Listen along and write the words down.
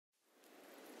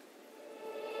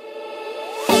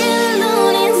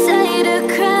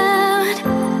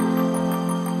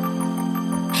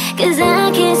'cause I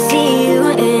can't see you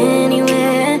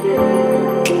anywhere.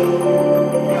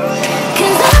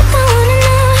 'Cause I don't wanna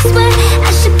know, I swear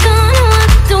I should go, no, I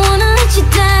don't wanna let you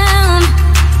down.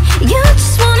 You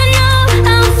just wanna know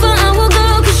how far I will go,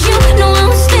 'cause you know I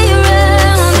won't stay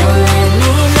around. So let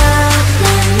me know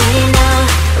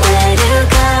where to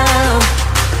go.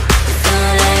 So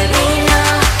let me know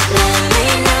where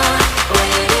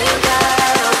to go.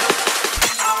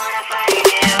 I wanna find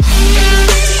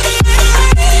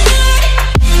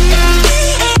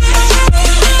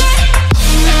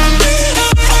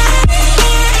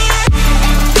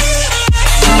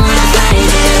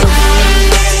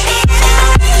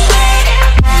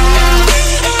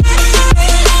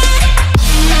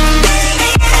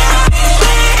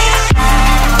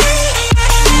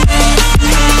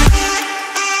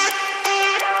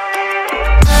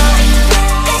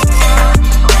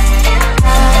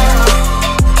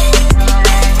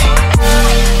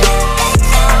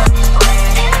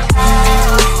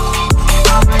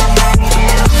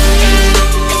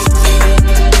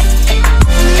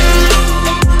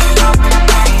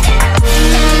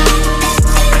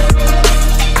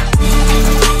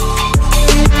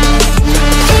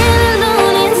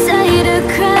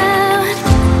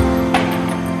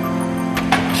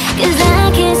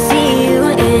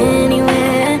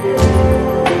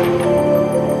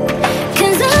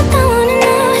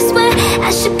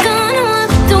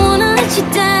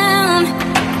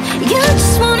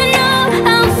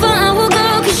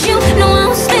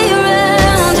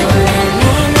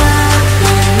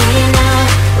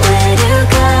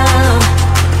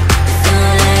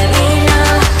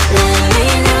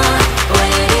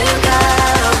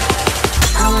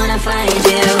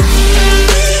you.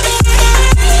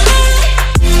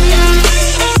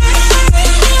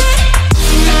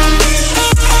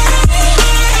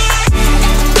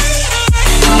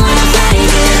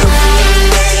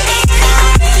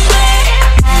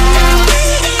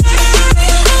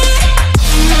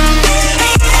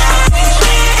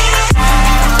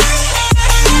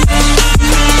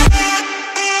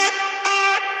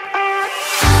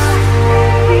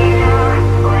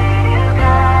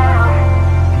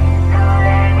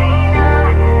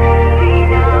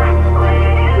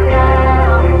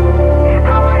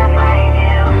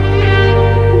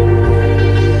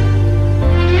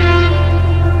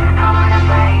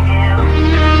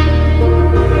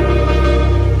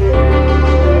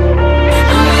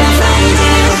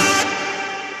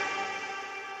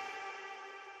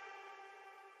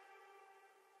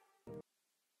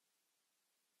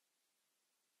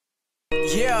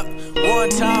 Yeah,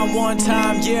 one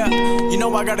time, yeah. You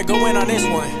know I gotta go in on this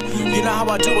one. You know how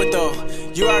I do it though.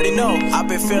 You already know. I've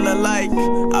been feeling like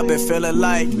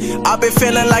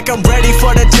I'm ready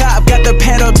for the top. Got the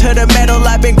pedal to the metal.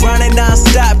 I've been grinding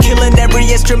non-stop, killing every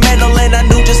instrumental, and I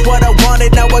knew just what I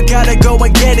wanted. Now I gotta go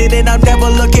and get it, and I'm never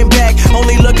looking back,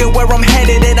 only looking where I'm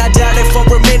headed. And I doubted for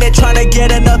a minute, trying to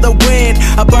get another win.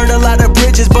 I burned a lot of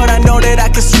bridges, but I know that I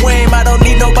can swim. I don't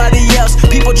need nobody else.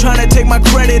 People trying to take my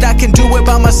credit, I can do it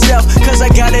by myself, 'cause I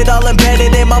got it all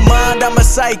embedded in my mind. I'm a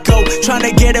psycho, trying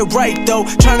to get it right though,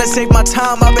 trying to save my time.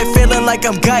 I've been feeling like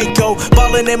I'm Geico,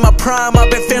 balling in my prime. I've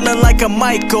been feeling like I'm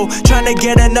Michael, trying to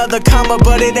get another comma,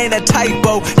 but it ain't a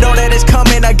typo. Know that it's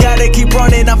coming, I gotta keep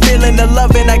running. I'm feeling the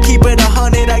loving, I keep it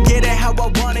 100, I get it.